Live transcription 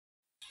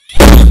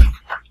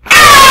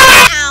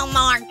No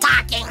more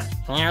talking.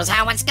 Here's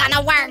how it's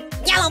gonna work.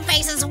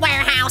 Yellowface's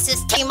warehouse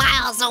is 2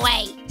 miles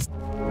away.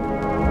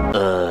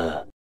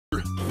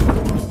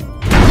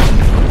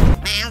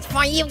 As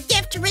for you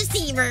gift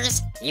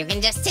receivers, you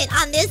can just sit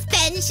on this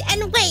bench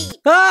and wait.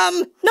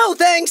 No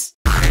thanks.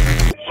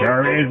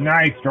 Sure is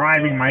nice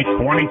driving my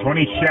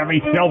 2020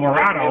 Chevy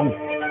Silverado.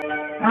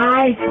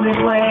 Hi,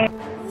 Squidward.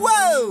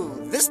 Whoa,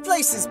 this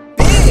place is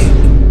big.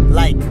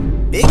 Like,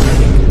 big.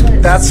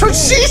 That's what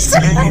she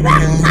said!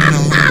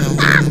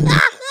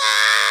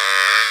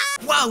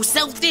 Whoa,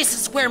 so this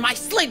is where my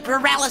sleep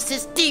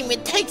paralysis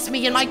demon takes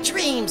me in my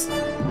dreams.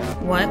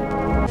 What?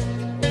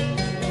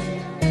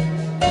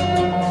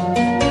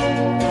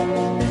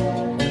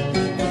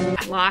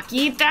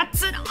 Locky,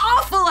 that's an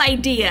awful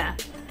idea.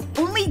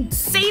 Only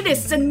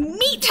sadists and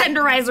meat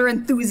tenderizer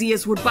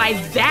enthusiasts would buy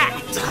that.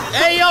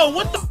 Hey, yo,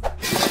 what the?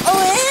 Oh,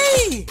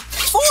 hey!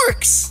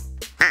 Forks!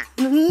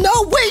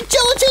 No, wait,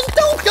 Gelatin,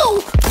 don't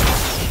go!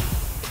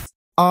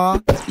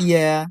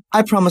 Yeah.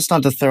 I promise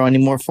not to throw any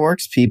more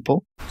forks,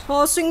 people.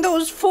 Tossing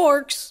those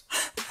forks.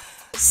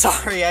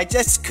 Sorry, I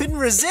just couldn't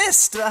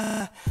resist.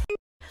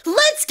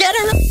 Let's get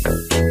her.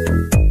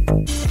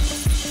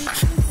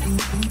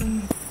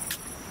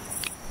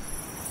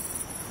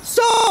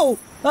 So,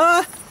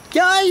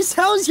 guys,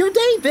 how's your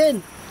day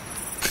been?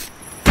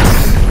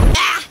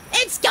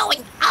 It's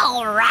going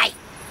all right.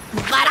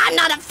 But I'm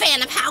not a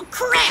fan of how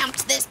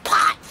cramped this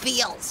pot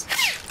feels.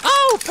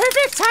 Oh,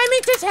 perfect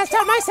timing to test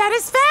out my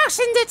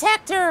satisfaction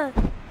detector.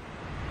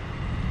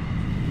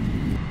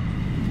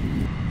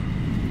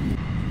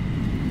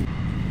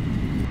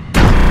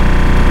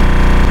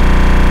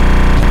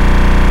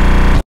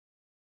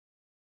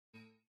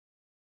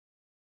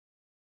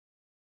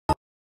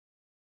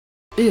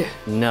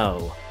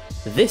 No.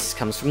 This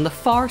comes from the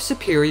far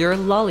superior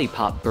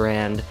Lollipop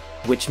brand,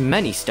 which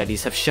many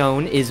studies have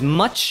shown is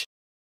much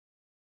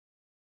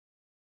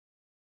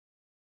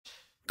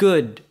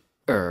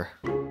good-er.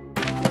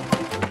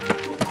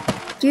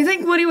 Do you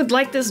think Woody would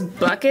like this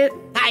bucket?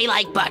 I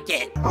like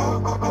bucket.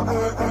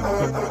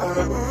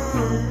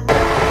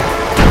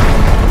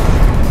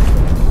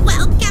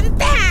 Welcome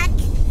back.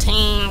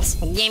 Teens,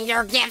 give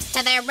your gifts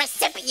to their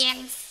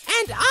recipients.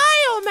 And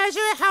I'll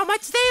measure how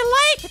much they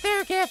like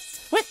their gifts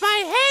with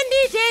my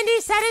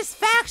handy-dandy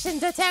satisfaction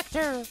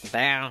detector.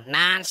 Do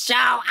not show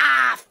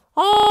off.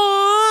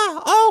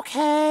 Oh,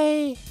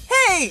 okay.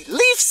 Hey,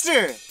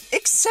 Leafster!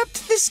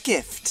 Accept this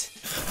gift.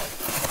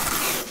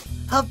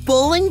 A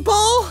bowling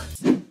ball?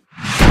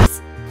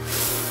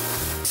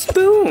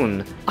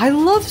 Spoon! I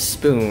love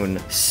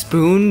Spoon!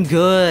 Spoon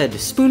good,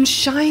 Spoon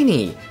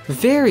shiny,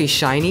 very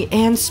shiny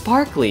and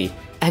sparkly,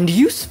 and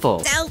useful.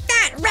 So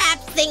that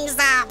wraps things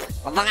up.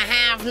 The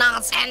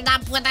have-nots end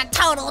up with a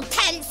total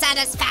 10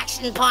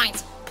 satisfaction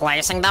points,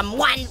 placing them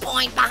 1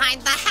 point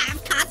behind the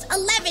have-cots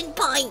 11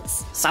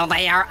 points. So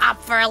they are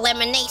up for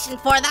elimination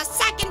for the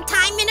 2nd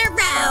time in a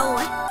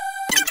row.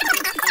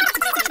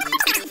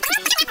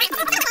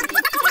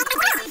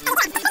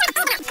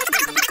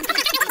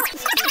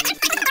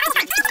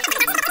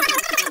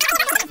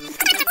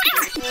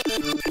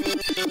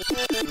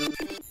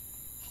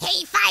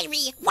 Hey,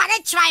 Fiery,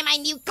 wanna try my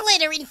new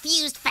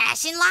glitter-infused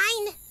fashion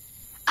line?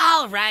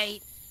 All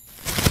right.